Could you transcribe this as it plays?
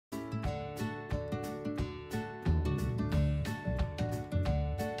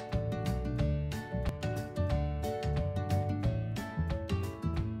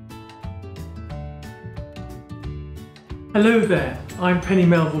Hello there, I'm Penny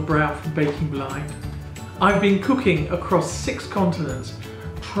Melville-Brown from Baking Blind. I've been cooking across 6 continents,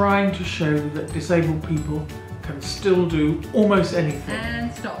 trying to show that disabled people can still do almost anything.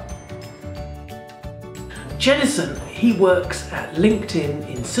 And stop. Jennison, he works at LinkedIn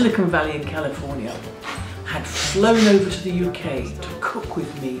in Silicon Valley in California, had flown over to the UK to cook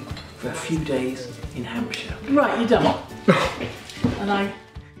with me for a few days in Hampshire. Right, you're done.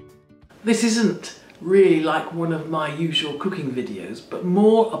 This isn't really like one of my usual cooking videos, but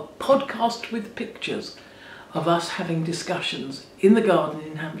more a podcast with pictures of us having discussions in the garden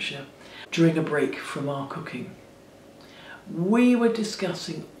in Hampshire during a break from our cooking. We were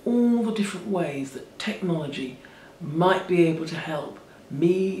discussing all the different ways that technology might be able to help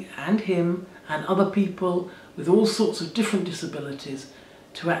me and him and other people with all sorts of different disabilities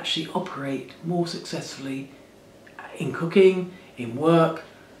to actually operate more successfully in cooking, in work,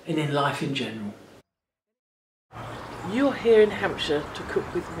 and in life in general. You're here in Hampshire to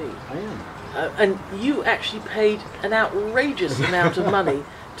cook with me. I am. And you actually paid an outrageous amount of money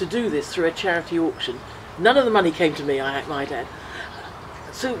to do this through a charity auction. None of the money came to me, I might add.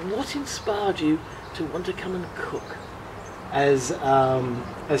 So what inspired you to want to come and cook? As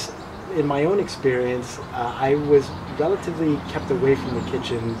in my own experience, I was relatively kept away from the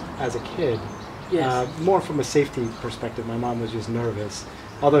kitchen as a kid. Yes. More from a safety perspective. My mom was just nervous.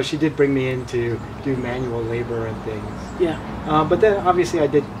 Although she did bring me in to do manual labor and things. Yeah. But then obviously I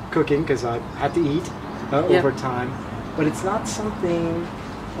did cooking because I had to eat over time. But it's not something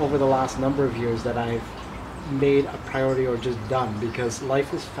over the last number of years that I've made a priority or just done, because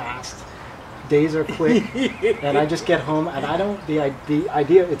life is fast, days are quick, and I just get home and I don't, the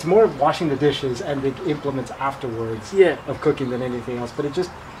idea, it's more of washing the dishes and the implements afterwards of cooking than anything else. But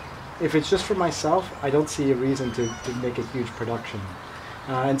if it's just for myself, I don't see a reason to make a huge production.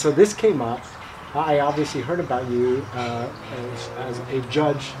 And so this came up. I obviously heard about you as a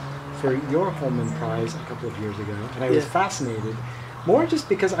judge for your Holman Prize a couple of years ago, and I was fascinated, more just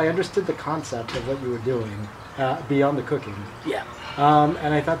because I understood the concept of what you were doing beyond the cooking. Yeah.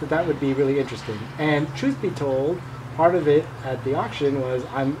 And I thought that would be really interesting. And truth be told, part of it at the auction was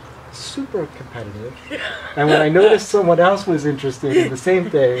I'm super competitive, and when I noticed someone else was interested in the same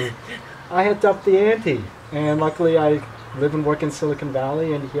thing, I had to up the ante. And luckily I live and work in Silicon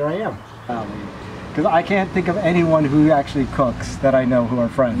Valley, and here I am. Because I can't think of anyone who actually cooks that I know who are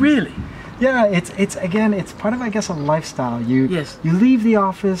friends. Really? Yeah, it's again, it's part of, I guess, a lifestyle. You leave the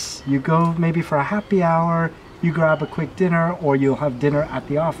office, you go maybe for a happy hour, you grab a quick dinner, or you'll have dinner at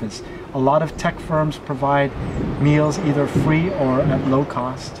the office. A lot of tech firms provide meals either free or at low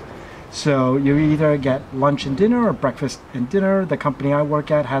cost. So you either get lunch and dinner or breakfast and dinner. The company I work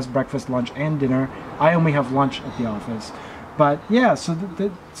at has breakfast, lunch, and dinner. I only have lunch at the office. But yeah, so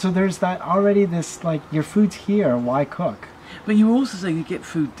there's that already, this like, your food's here, why cook? But you also say you get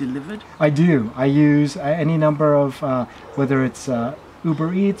food delivered? I do. I use any number of, whether it's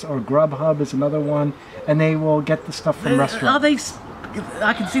Uber Eats or Grubhub is another one, and they will get the stuff from restaurants. Are they?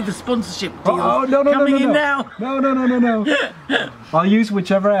 I can see the sponsorship deals coming in now. No. I'll use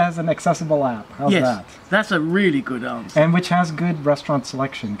whichever has an accessible app. How's that? That's a really good answer. And which has good restaurant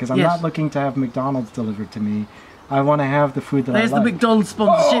selection, because I'm not looking to have McDonald's delivered to me. I want to have the food that I like. There's the McDonald's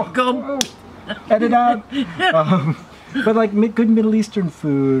sponsorship gone. Edit out. But like good Middle Eastern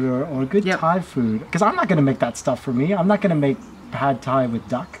food or good Thai food, because I'm not going to make that stuff for me. I'm not going to make pad Thai with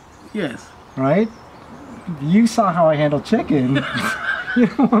duck. Yes. Right? You saw how I handle chicken. You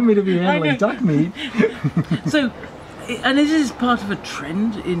don't want me to be handling duck meat. So, and is this part of a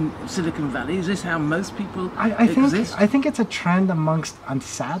trend in Silicon Valley? Is this how most people exist? I think it's a trend amongst,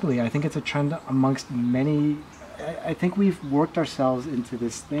 sadly, I think it's a trend amongst many. I think we've worked ourselves into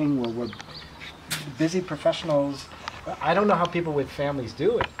this thing where we're busy professionals. I don't know how people with families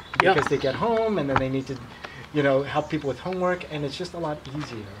do it, because they get home and then they need to, help people with homework, and it's just a lot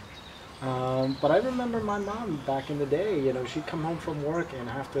easier. But I remember my mom back in the day, she'd come home from work and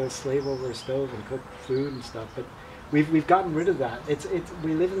have to slave over a stove and cook food and stuff. But we've gotten rid of that.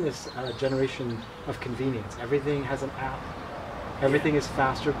 We live in this generation of convenience. Everything has an app. Everything is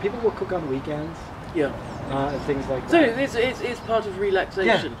faster. People will cook on weekends. And things like that. So it's part of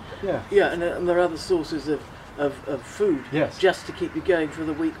relaxation. Yeah, and there are other sources of food just to keep you going for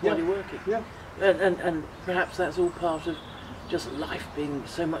the week while you're working. And perhaps that's all part of just life being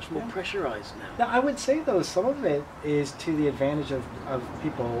so much more pressurized now. Now, I would say though, some of it is to the advantage of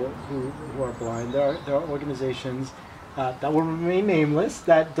people who are blind. There are organizations that will remain nameless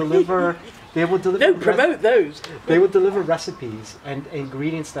that deliver. They will deliver. Don't promote those. They will deliver recipes and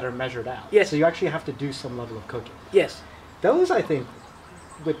ingredients that are measured out. Yes. So you actually have to do some level of cooking. Yes. Those, I think,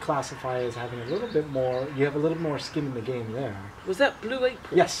 would classify as having a little bit more. You have a little more skin in the game there. Was that Blue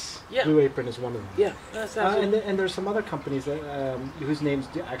Apron? Yes. Yeah. Blue Apron is one of them. Yeah. That sounds and there's some other companies that, whose names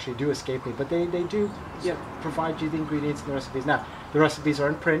actually do escape me, but they do provide you the ingredients and the recipes. Now, the recipes are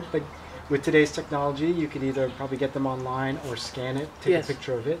in print, but with today's technology, you could either probably get them online or scan it, take a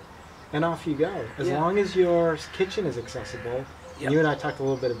picture of it, and off you go. As long as your kitchen is accessible. You and I talked a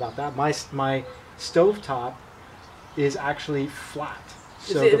little bit about that. My stovetop is actually flat.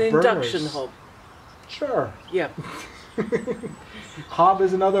 Is it an induction hob? Sure. Yeah. Hob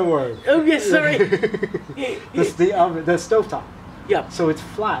is another word. Oh yes, sorry. The oven, the stovetop. Yeah. So it's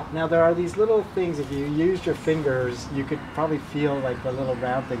flat. Now there are these little things. If you used your fingers, you could probably feel like the little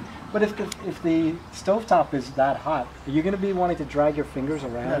round thing. But if the stovetop is that hot, are you going to be wanting to drag your fingers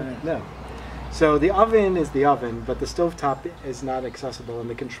around? No. So the oven is the oven, but the stovetop is not accessible, and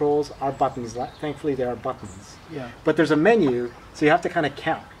the controls are buttons. Thankfully, there are buttons. Yeah. But there's a menu, so you have to kind of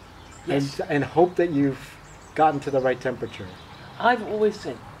count and hope that you've gotten to the right temperature. I've always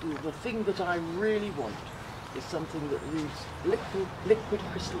said the thing that I really want is something that reads liquid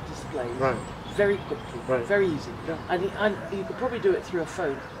crystal displays very quickly, very easy. Yeah. And you could probably do it through a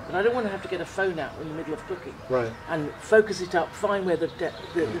phone, but I don't want to have to get a phone out in the middle of cooking and focus it up, find where the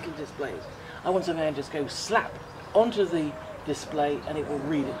little display is. I want something I can just go slap onto the display and it will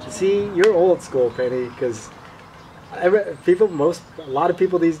read it to me. See, you're old school, Penny, because a lot of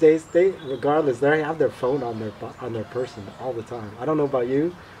people these days, regardless, they have their phone on their person all the time. I don't know about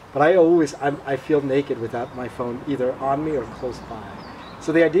you, but I feel naked without my phone either on me or close by.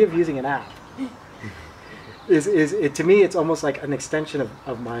 So the idea of using an app is to me, it's almost like an extension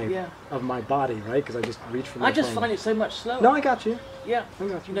of my body, right? Because I just reach for my phone. I just find it so much slower. No, I got you. Yeah. I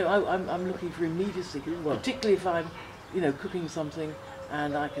got you. No, I'm looking for immediacy, particularly if I'm, cooking something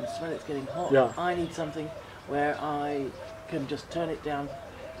and I can smell it's getting hot. Yeah. I need something where I can just turn it down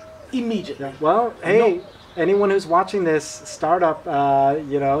immediately. Yeah. Well, hey, anyone who's watching this startup,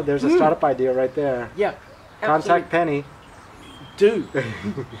 there's a startup idea right there. Yeah. Contact Penny. Do.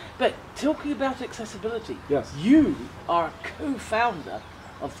 But talking about accessibility, you are a co-founder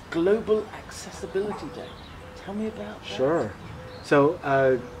of Global Accessibility Day. Tell me about that. Sure.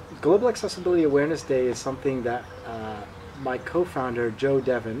 So Global Accessibility Awareness Day is something that my co-founder, Joe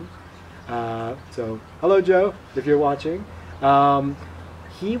Devon, so hello Joe, if you're watching,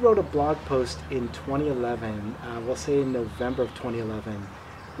 he wrote a blog post in 2011, we'll say in November of 2011,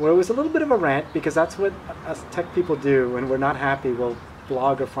 where it was a little bit of a rant, because that's what us tech people do. When we're not happy, we'll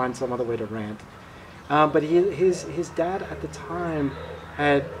blog or find some other way to rant. But his dad at the time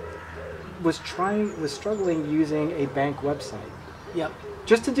was struggling using a bank website. Yep.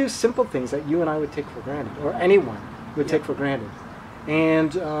 Just to do simple things that you and I would take for granted, or anyone would take for granted.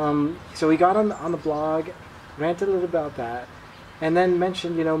 And so he got on the blog, ranted a little about that, and then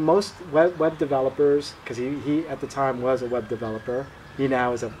mentioned, most web developers, because he at the time was a web developer. He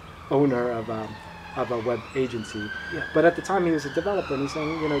now is an owner of a web agency. Yeah. But at the time he was a developer, and he's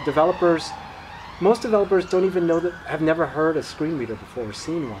saying, most developers don't even know have never heard a screen reader before, or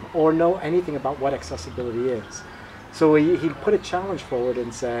seen one, or know anything about what accessibility is. So he put a challenge forward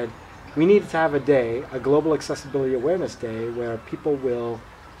and said, we need to have a Global Accessibility Awareness Day, where people will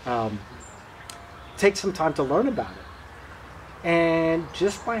take some time to learn about it. And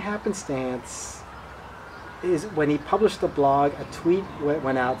just by happenstance, is when he published the blog, a tweet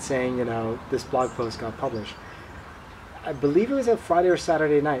went out saying, this blog post got published. I believe it was a Friday or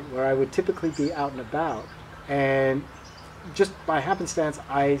Saturday night, where I would typically be out and about. And just by happenstance,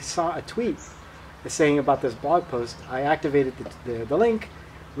 I saw a tweet saying about this blog post. I activated the link,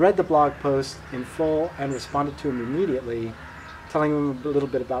 read the blog post in full, and responded to him immediately, telling him a little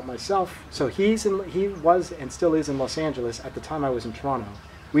bit about myself. So he was and still is in Los Angeles. At the time I was in Toronto.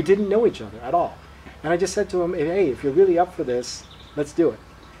 We didn't know each other at all. And I just said to him, hey, if you're really up for this, let's do it.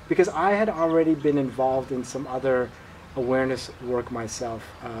 Because I had already been involved in some other awareness work myself,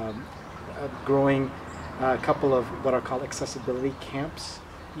 growing a couple of what are called accessibility camps.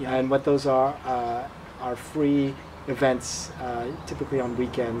 Yeah. And what those are free events, typically on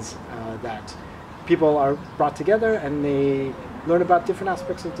weekends, that people are brought together and they learn about different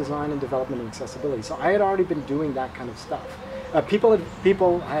aspects of design and development and accessibility. So I had already been doing that kind of stuff.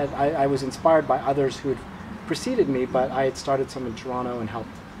 I was inspired by others who had preceded me, but I had started some in Toronto and helped.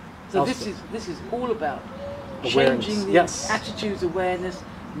 So this is all about awareness. Changing the attitudes, awareness,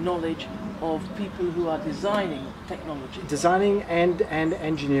 knowledge of people who are designing technology. Designing and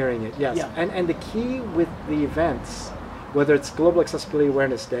engineering it, yes. Yeah. And the key with the events, whether it's Global Accessibility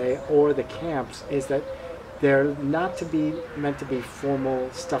Awareness Day or the camps, is that they're not meant to be formal,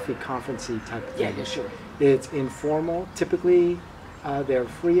 stuffy, conferencey type of things. Yeah, sure. It's informal. Typically, They're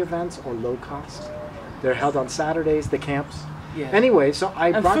free events or low cost. They're held on Saturdays, the camps. Yes. Anyway, so I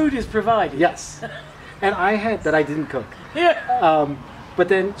and brought... food is provided. Yes. And I had... That I didn't cook. Yeah. But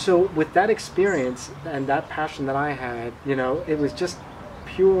then, so with that experience and that passion that I had, you know, it was just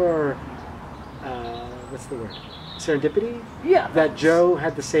pure... what's the word? Serendipity? Yeah. That Joe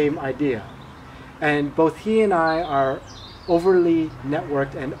had the same idea. And both he and I are overly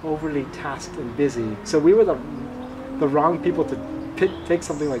networked and overly tasked and busy. So we were the wrong people to take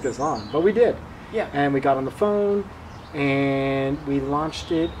something like this on. But we did. Yeah. And we got on the phone and we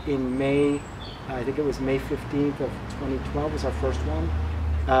launched it in May. I think it was May 15th of 2012 was our first one.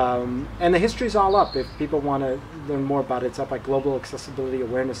 And the history's all up. If people want to learn more about it, it's up at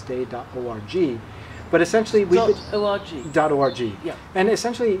globalaccessibilityawarenessday.org. But essentially, .org. Yeah. And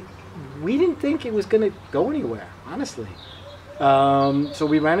essentially, we didn't think it was going to go anywhere, honestly. So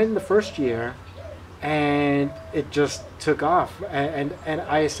we ran it in the first year, and it just took off. And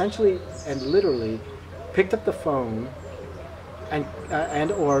I essentially and literally picked up the phone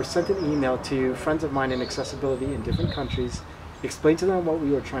and or sent an email to friends of mine in accessibility in different countries, explained to them what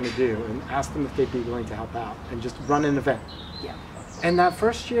we were trying to do, and asked them if they'd be willing to help out and just run an event. Yeah. And that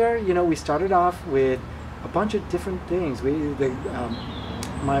first year, you know, we started off with a bunch of different things.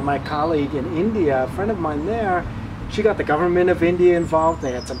 My colleague in India, a friend of mine there, she got the government of India involved.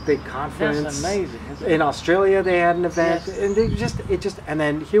 They had some big conference. That's amazing, isn't it? In Australia, they had an event, Yes. and and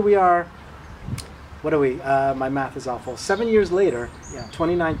then here we are. What are we? My math is awful. 7 years later, Yeah.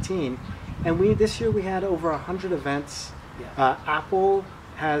 2019, and this year we had over 100 events. Yeah. Apple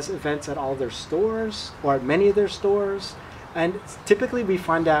has events at all their stores or at many of their stores, and typically we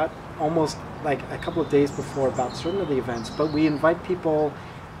find out almost like a couple of days before about certain of the events, but we invite people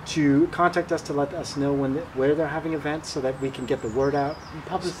to contact us to let us know where they're having events so that we can get the word out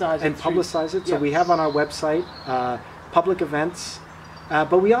And publicize it. So we have on our website public events,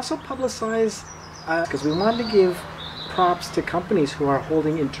 but we also publicize because we wanted to give props to companies who are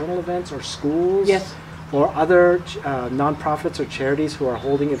holding internal events or schools. Yes. Or other nonprofits or charities who are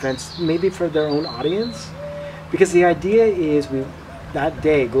holding events maybe for their own audience. Because the idea is that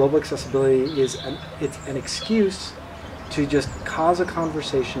day, global accessibility it's an excuse to just cause a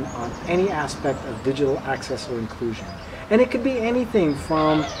conversation on any aspect of digital access or inclusion. And it could be anything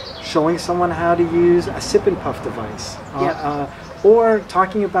from showing someone how to use a sip and puff device. Or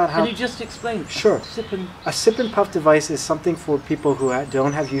talking about how... Can you just explain? Sure. A sip and puff device is something for people who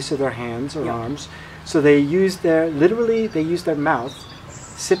don't have use of their hands or Yeah. arms. So they use their mouth,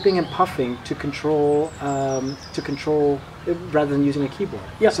 sipping and puffing to control rather than using a keyboard.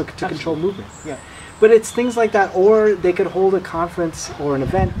 Yeah, So to control movement. Yeah. But it's things like that, or they could hold a conference or an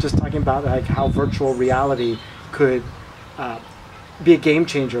event just talking about like how virtual reality could be a game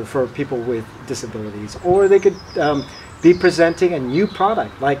changer for people with disabilities, or they could be presenting a new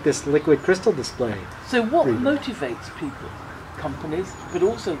product like this liquid crystal display. So what motivates people, companies, but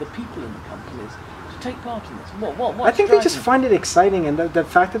also the people in the companies to take part in this? What I think they just them? find it exciting, and the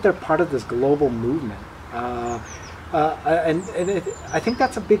fact that they're part of this global movement. I think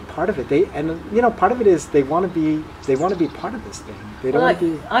that's a big part of it. Part of it is they want to be part of this thing. They don't want to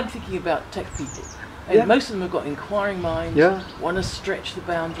be. I'm thinking about tech people. And most of them have got inquiring minds. Yeah. Want to stretch the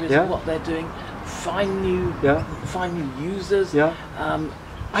boundaries Yeah. of what they're doing, find new users. Yeah.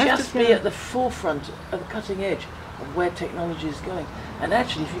 Just be at the forefront, at the cutting edge of where technology is going. And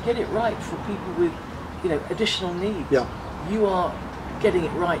actually, if you get it right for people with, additional needs, you are getting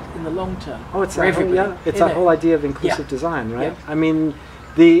it right in the long term. Oh, it's for everybody. It's that whole idea of inclusive design, right? Yeah. I mean,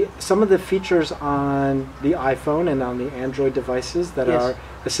 some of the features on the iPhone and on the Android devices that are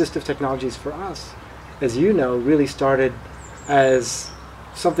assistive technologies for us, as you know, really started as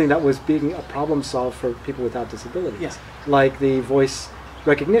something that was being a problem solved for people without disabilities. Yes. Like the voice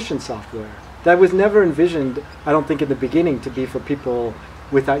recognition software. That was never envisioned, I don't think, in the beginning to be for people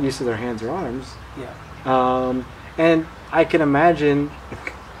without use of their hands or arms. Yeah. And I can imagine,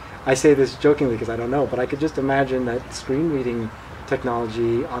 I say this jokingly because I don't know, but I could just imagine that screen reading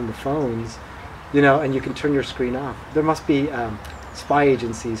technology on the phones, and you can turn your screen off. There must be spy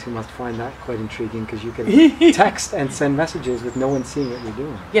agencies who must find that quite intriguing because you can text and send messages with no one seeing what you're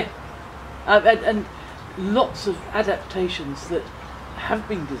doing. Yeah. And lots of adaptations that have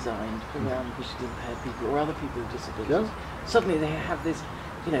been designed around visually impaired people or other people with disabilities. Yeah. Suddenly they have this,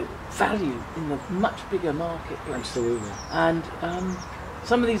 value in the much bigger marketplace. Absolutely. And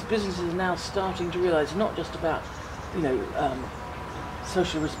some of these businesses are now starting to realise not just about,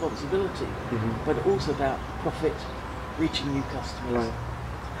 social responsibility, but also about profit, reaching new customers.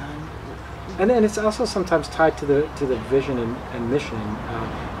 Right. And it's also sometimes tied to the vision and mission.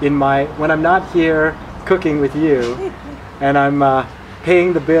 When I'm not here cooking with you, and I'm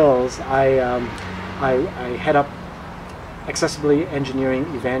paying the bills, I head up accessibility engineering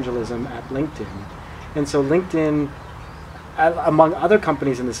evangelism at LinkedIn. And so LinkedIn, among other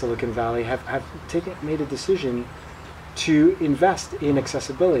companies in the Silicon Valley, have made a decision to invest in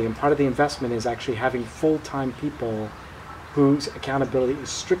accessibility. And part of the investment is actually having full-time people whose accountability is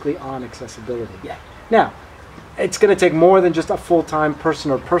strictly on accessibility. Yeah. Now, it's going to take more than just a full-time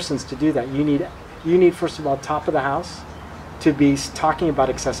person or persons to do that. You need first of all, top of the house to be talking about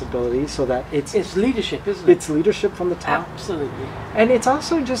accessibility, so that it's leadership, isn't it? It's leadership from the top. Absolutely. And it's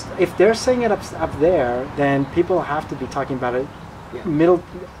also just, if they're saying it up there, then people have to be talking about it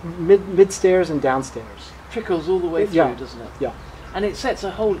mid-stairs and downstairs. Trickles all the way through, Yeah. doesn't it? Yeah. And it sets a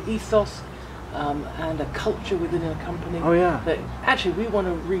whole ethos and a culture within a company. Oh, yeah. That actually we want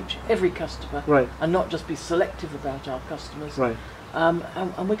to reach every customer, Right. and not just be selective about our customers. Right. And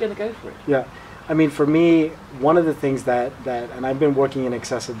we're going to go for it. Yeah. I mean, for me, one of the things and I've been working in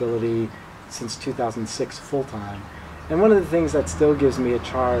accessibility since 2006 full-time, and one of the things that still gives me a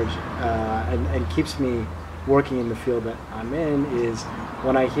charge and keeps me working in the field that I'm in is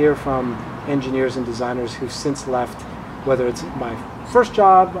when I hear from engineers and designers who've since left, whether it's my first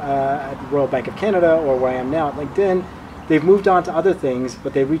job at Royal Bank of Canada or where I am now at LinkedIn, they've moved on to other things,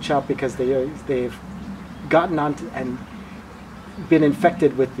 but they reach out because they've gotten on to, and been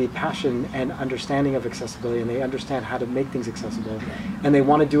infected with the passion and understanding of accessibility, and they understand how to make things accessible, and they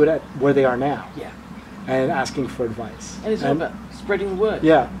want to do it at where they are now. Yeah. And asking for advice. And it's all about spreading the word.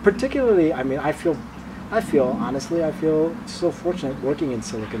 Yeah, particularly, I mean, I feel honestly, I feel so fortunate working in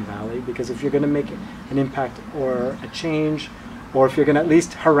Silicon Valley, because if you're going to make an impact or a change, or if you're going to at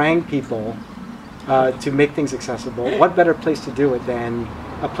least harangue people to make things accessible, what better place to do it than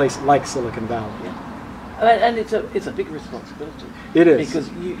a place like Silicon Valley? Yeah. And it's a big responsibility. It is.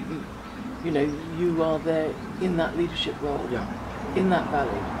 Because you are there in that leadership role, in that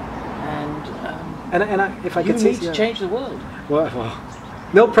valley, and if I you could need say, to change the world. Well,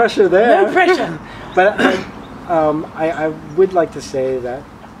 no pressure there. No pressure. But I would like to say that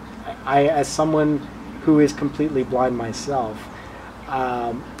I, as someone who is completely blind myself,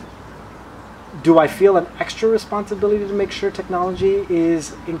 do I feel an extra responsibility to make sure technology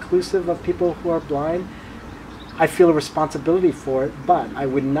is inclusive of people who are blind? I feel a responsibility for it, but I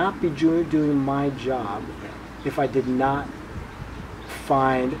would not be doing my job if I did not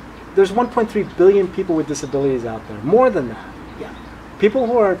find... There's 1.3 billion people with disabilities out there, more than that. Yeah. People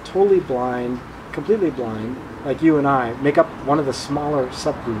who are totally blind, completely blind, like you and I, make up one of the smaller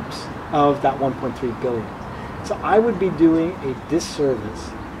subgroups of that 1.3 billion. So I would be doing a disservice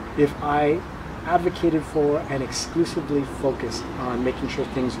if I advocated for and exclusively focused on making sure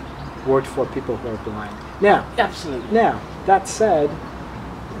things worked for people who are blind. Now, absolutely. Now, that said,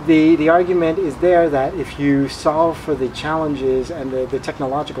 the argument is there that if you solve for the challenges and the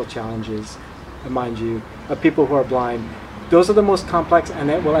technological challenges, mind you, of people who are blind, those are the most complex,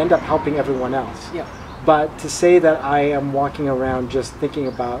 and it will end up helping everyone else. Yeah. But to say that I am walking around just thinking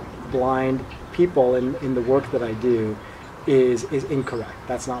about blind people in the work that I do is incorrect.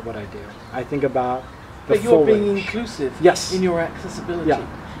 That's not what I do. I think about the But you're being range. Inclusive Yes. in your accessibility. Yeah.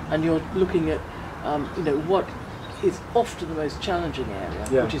 And you're looking at what is often the most challenging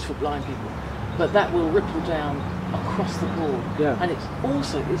area, which is for blind people. But that will ripple down across the board. Yeah. And it's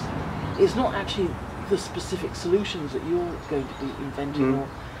also it's not actually the specific solutions that you're going to be inventing or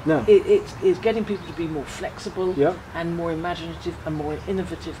No. It's getting people to be more flexible and more imaginative and more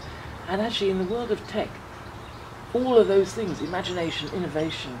innovative. And actually in the world of tech, all of those things, imagination,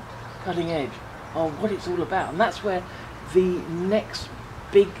 innovation, cutting edge, are what it's all about. And that's where the next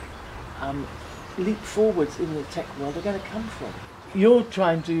big leap forwards in the tech world are going to come from. You're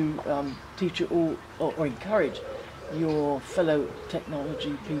trying to teach it all or encourage your fellow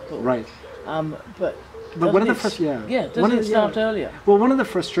technology people. Right. But one of the doesn't it start earlier? Well, one of the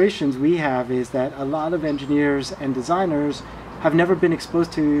frustrations we have is that a lot of engineers and designers have never been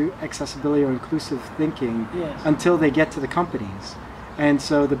exposed to accessibility or inclusive thinking until they get to the companies. And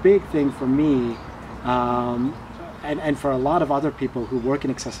so the big thing for me, and for a lot of other people who work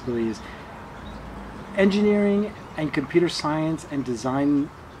in accessibility, is engineering and computer science and design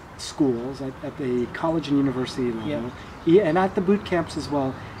schools at the college and university level, and at the boot camps as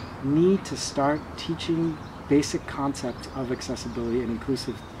well, need to start teaching basic concepts of accessibility and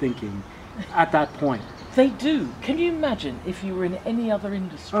inclusive thinking at that point. They do. Can you imagine if you were in any other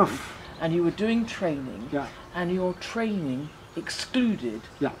industry and you were doing training and your training excluded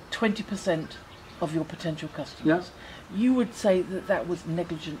 20% of your potential customers? You would say that that was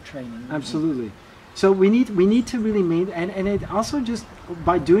negligent training. Absolutely. So we need to really and it also just,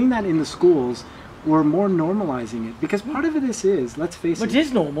 by doing that in the schools, we're more normalizing it, because part of this is, let's face it. But it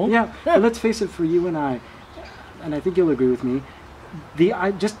is normal. Yeah, but let's face it, for you and I think you'll agree with me,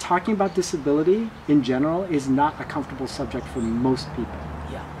 just talking about disability in general is not a comfortable subject for most people.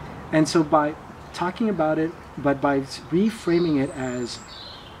 Yeah. And so by talking about it, but by reframing it as,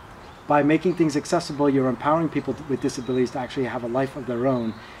 by making things accessible, you're empowering people with disabilities to actually have a life of their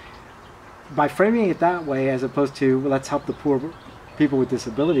own. By framing it that way, as opposed to, well, let's help the poor people with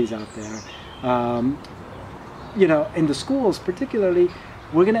disabilities out there, you know, in the schools particularly,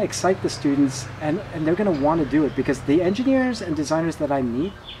 we're going to excite the students, and they're going to want to do it, because the engineers and designers that I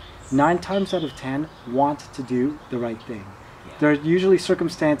meet, 9 times out of 10 want to do the right thing. Yeah. There are usually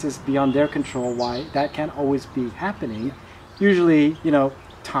circumstances beyond their control why that can't always be happening. Usually, you know,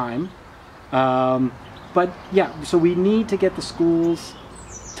 time. But yeah, so we need to get the schools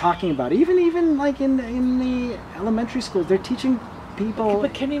talking about it. Even like in the elementary schools, they're teaching people.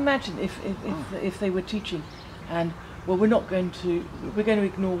 But can you imagine if they were teaching, and well, we're going to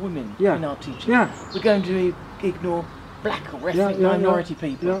ignore women in our teaching. Yeah. We're going to ignore black or ethnic minority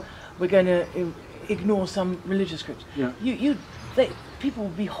people. Yeah. We're going to ignore some religious groups. Yeah. People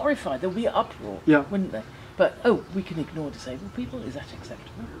would be horrified. There'll be uproar, wouldn't they? But we can ignore disabled people. Is that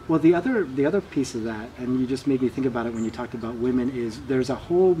acceptable? Well, the other piece of that, and you just made me think about it when you talked about women, is there's a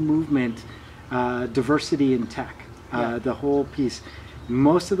whole movement, diversity in tech. The whole piece.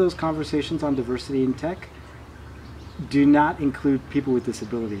 Most of those conversations on diversity in tech do not include people with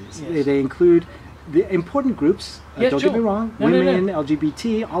disabilities. Yes. They include the important groups. Don't get me wrong. Women,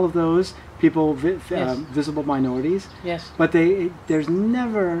 LGBT, all of those people, visible minorities. Yes. But there's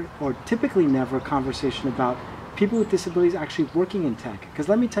never, or typically never, a conversation about people with disabilities actually working in tech. Because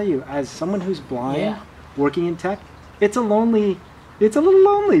let me tell you, as someone who's blind, working in tech, it's a little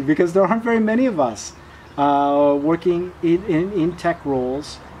lonely, because there aren't very many of us working in tech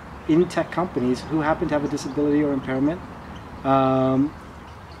roles, in tech companies, who happen to have a disability or impairment,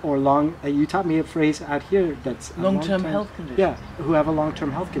 or you taught me a phrase out here that's long-term health condition. Yeah, who have a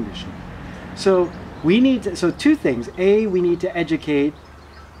long-term health condition. So so 2 things. A, we need to educate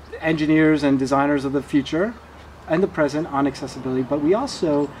engineers and designers of the future and the present on accessibility, but we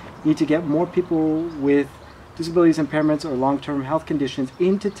also need to get more people with disabilities, impairments, or long-term health conditions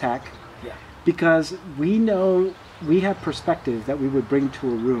into tech, because we know we have perspective that we would bring to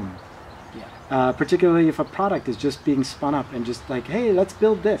a room. Particularly if a product is just being spun up and just like, hey, let's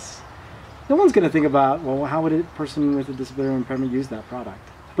build this. No one's going to think about, well, how would a person with a disability or impairment use that product?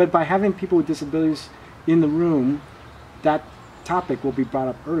 But by having people with disabilities in the room, that topic will be brought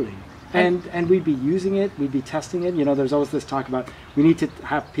up early. And we'd be using it, we'd be testing it. You know, there's always this talk about we need to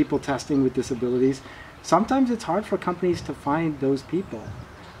have people testing with disabilities. Sometimes it's hard for companies to find those people.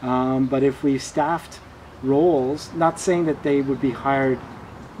 But if we staffed roles, not saying that they would be hired,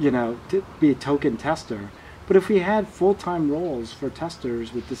 you know, to be a token tester, but if we had full-time roles for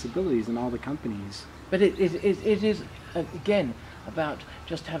testers with disabilities in all the companies. But it is, again, about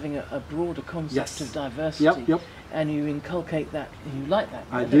just having a broader concept of diversity. And you inculcate that, and you like that.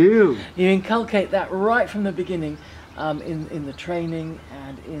 I do. You inculcate that right from the beginning, in the training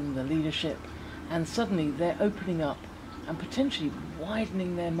and in the leadership, and suddenly they're opening up and potentially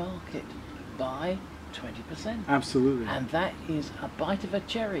widening their market by 20%. Absolutely. And that is a bite of a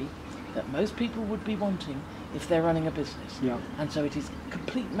cherry that most people would be wanting if they're running a business. Yeah. And so it is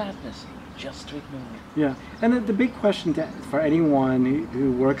complete madness just to ignore it. Yeah. And the big question for anyone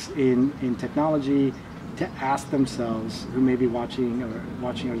who works in technology to ask themselves, who may be watching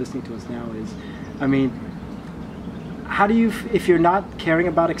or listening to us now, is, I mean, how do you, if you're not caring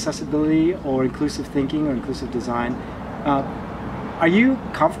about accessibility or inclusive thinking or inclusive design, are you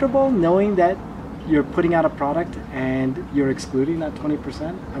comfortable knowing that you're putting out a product and you're excluding that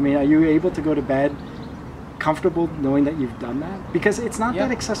 20%? I mean, are you able to go to bed comfortable knowing that you've done that? Because it's not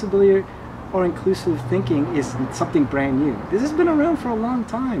that accessibility or inclusive thinking is something brand new. This has been around for a long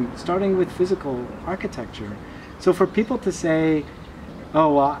time, starting with physical architecture. So for people to say,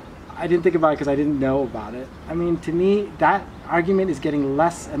 oh, well, I didn't think about it because I didn't know about it. I mean, to me, that argument is getting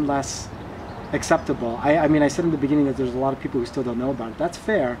less and less acceptable. I mean, I said in the beginning that there's a lot of people who still don't know about it. That's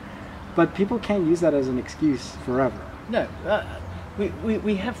fair, but people can't use that as an excuse forever. No,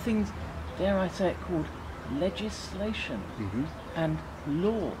 we have things, dare I say it, called legislation and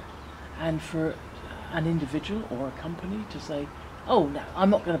law. And for an individual or a company to say, oh, no, I'm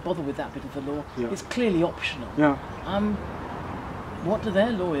not going to bother with that bit of the law. Yeah. It's clearly optional. Yeah. What do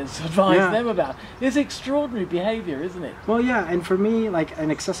their lawyers advise them about? It's extraordinary behavior, isn't it? Well, yeah, and for me, like,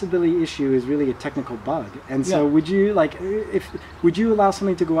 an accessibility issue is really a technical bug. And so would you, like, would you allow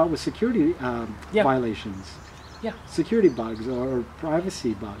something to go out with security violations? Yeah. Security bugs or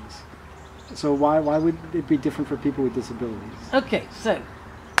privacy bugs? So why would it be different for people with disabilities? Okay, so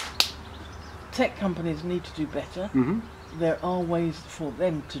tech companies need to do better. Mm-hmm. There are ways for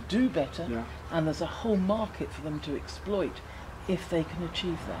them to do better, Yeah. and there's a whole market for them to exploit if they can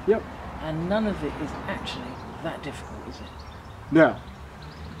achieve that. Yep. And none of it is actually that difficult, is it? No.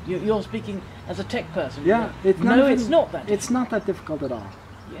 You're speaking as a tech person. Yeah. It's not that difficult. It's not that difficult at all.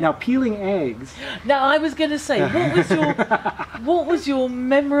 Yeah. Now, peeling eggs. Now, I was going to say, what was your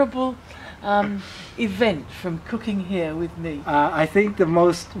memorable event from cooking here with me? I think the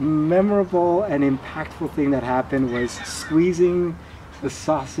most memorable and impactful thing that happened was squeezing the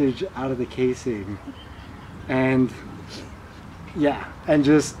sausage out of the casing, and and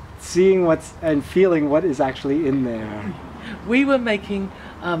just seeing and feeling what is actually in there. We were making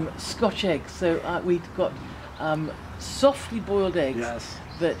Scotch eggs, so we'd got softly boiled eggs. Yes.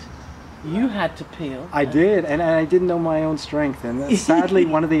 That you had to peel. I did, and I didn't know my own strength, and sadly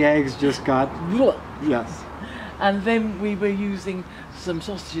one of the eggs just got... Yes. And then we were using some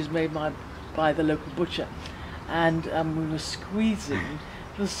sausages made by the local butcher, and we were squeezing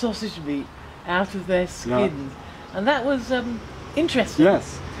the sausage meat out of their skins, and that was interesting.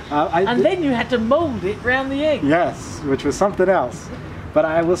 Yes. Then you had to mould it round the egg. Yes, which was something else. But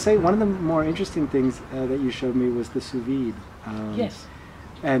I will say one of the more interesting things that you showed me was the sous vide. Yes.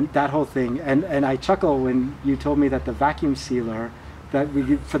 And that whole thing, and I chuckle when you told me that the vacuum sealer that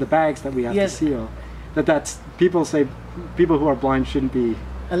we for the bags that we have to seal, that's people who are blind shouldn't be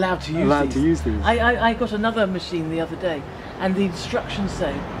allowed to use these. I got another machine the other day, and the instructions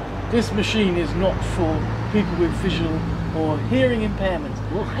say this machine is not for people with visual or hearing impairments.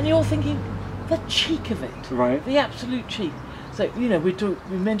 Whoa. And you're thinking, the cheek of it, right? The absolute cheek. So we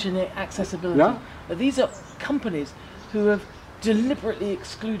mentioned accessibility, but these are companies who have deliberately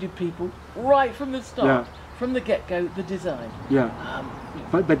excluded people right from the start, from the get-go, the design.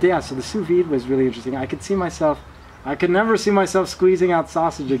 So the sous vide was really interesting. I could never see myself squeezing out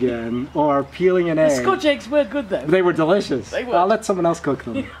sausage again or peeling an egg. The Scotch eggs were good though. They were delicious. They were. I'll let someone else cook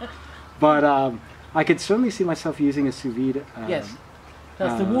them. But I could certainly see myself using a sous vide. Yes,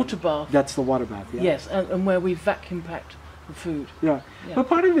 that's the water bath. That's the water bath, yeah. Yes, and where we vacuum packed the food. Yeah, but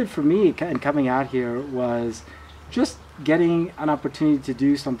part of it for me and coming out here was just getting an opportunity to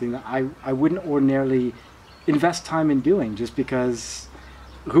do something that I wouldn't ordinarily invest time in doing, just because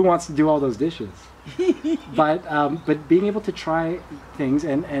who wants to do all those dishes? But being able to try things,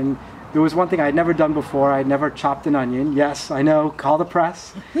 and there was one thing I'd never done before. I'd never chopped an onion. Yes, I know, call the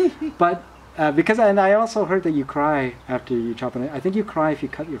press. But and I also heard that you cry after you chop an onion. I think you cry if you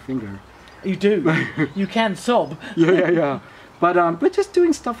cut your finger. You do. You can sob. Yeah. But just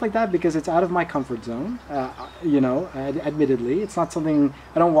doing stuff like that because it's out of my comfort zone. Admittedly, it's not something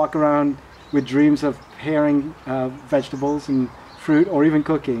I don't walk around with dreams of paring vegetables and fruit or even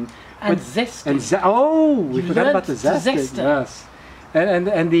cooking. And zesting. We forgot about the zesting. Yes.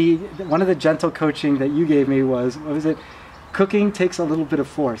 And the one of the gentle coaching that you gave me was, what was it? Cooking takes a little bit of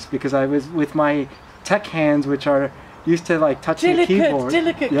force, because I was with my tech hands, which are used to like touching the keyboard.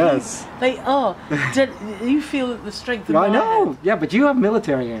 Delicate yes. keys. They are. You feel the strength of my I know. hand. Yeah, but you have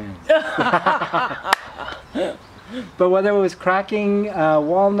military hands. But whether it was cracking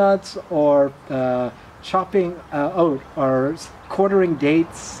walnuts or chopping oat or quartering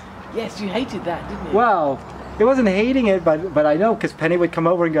dates. Yes, you hated that, didn't you? Well, it wasn't hating it, but I know, because Penny would come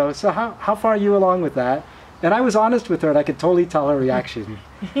over and go, so how far are you along with that? And I was honest with her, and I could totally tell her reaction.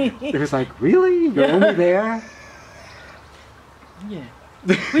 It was like, really? You're only there? Yeah.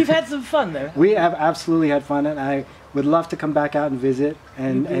 We've had some fun though. We have absolutely had fun, and I would love to come back out and visit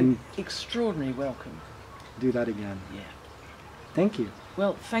and extraordinary welcome. Do that again. Yeah. Thank you.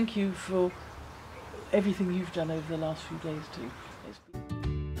 Well, thank you for everything you've done over the last few days too.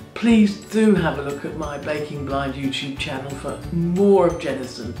 Please do have a look at my Baking Blind YouTube channel for more of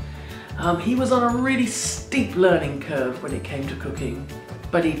Jennison. He was on a really steep learning curve when it came to cooking,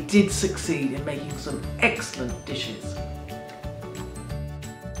 but he did succeed in making some excellent dishes.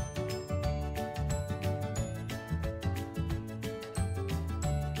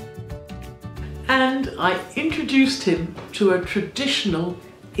 And I introduced him to a traditional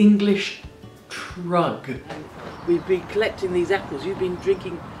English trug. And we've been collecting these apples. You've been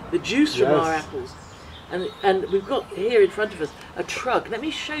drinking the juice from our apples. And we've got here in front of us a trug. Let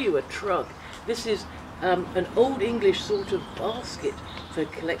me show you a trug. This is an old English sort of basket for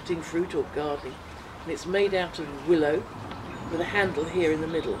collecting fruit or gardening. And it's made out of willow with a handle here in the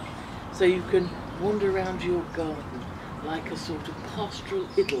middle. So you can wander around your garden like a sort of pastoral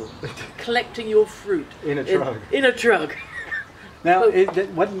idyll, collecting your fruit. In a trug. In a trug. Now,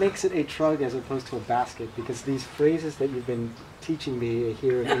 what makes it a trug as opposed to a basket? Because these phrases that you've been teaching me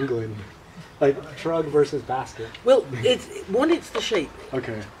here in England. Like trug versus basket. Well, it's the shape.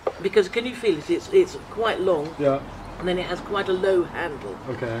 Okay. Because can you feel it? It's quite long. Yeah. And then it has quite a low handle.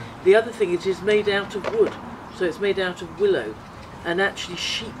 Okay. The other thing is it's made out of wood, so it's made out of willow, and actually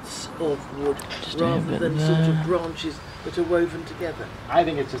sheets of wood rather than sort of branches that are woven together. I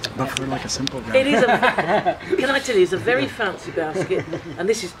think it's just a But for like a simple guy. It is can I tell you, it's a very fancy basket, and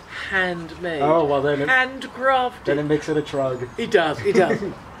this is handmade. Oh, well then handcrafted. Then it makes it a trug. It does.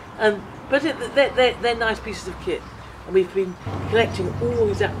 But they're nice pieces of kit, and we've been collecting all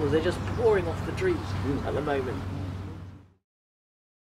these apples. They're just pouring off the trees at the moment.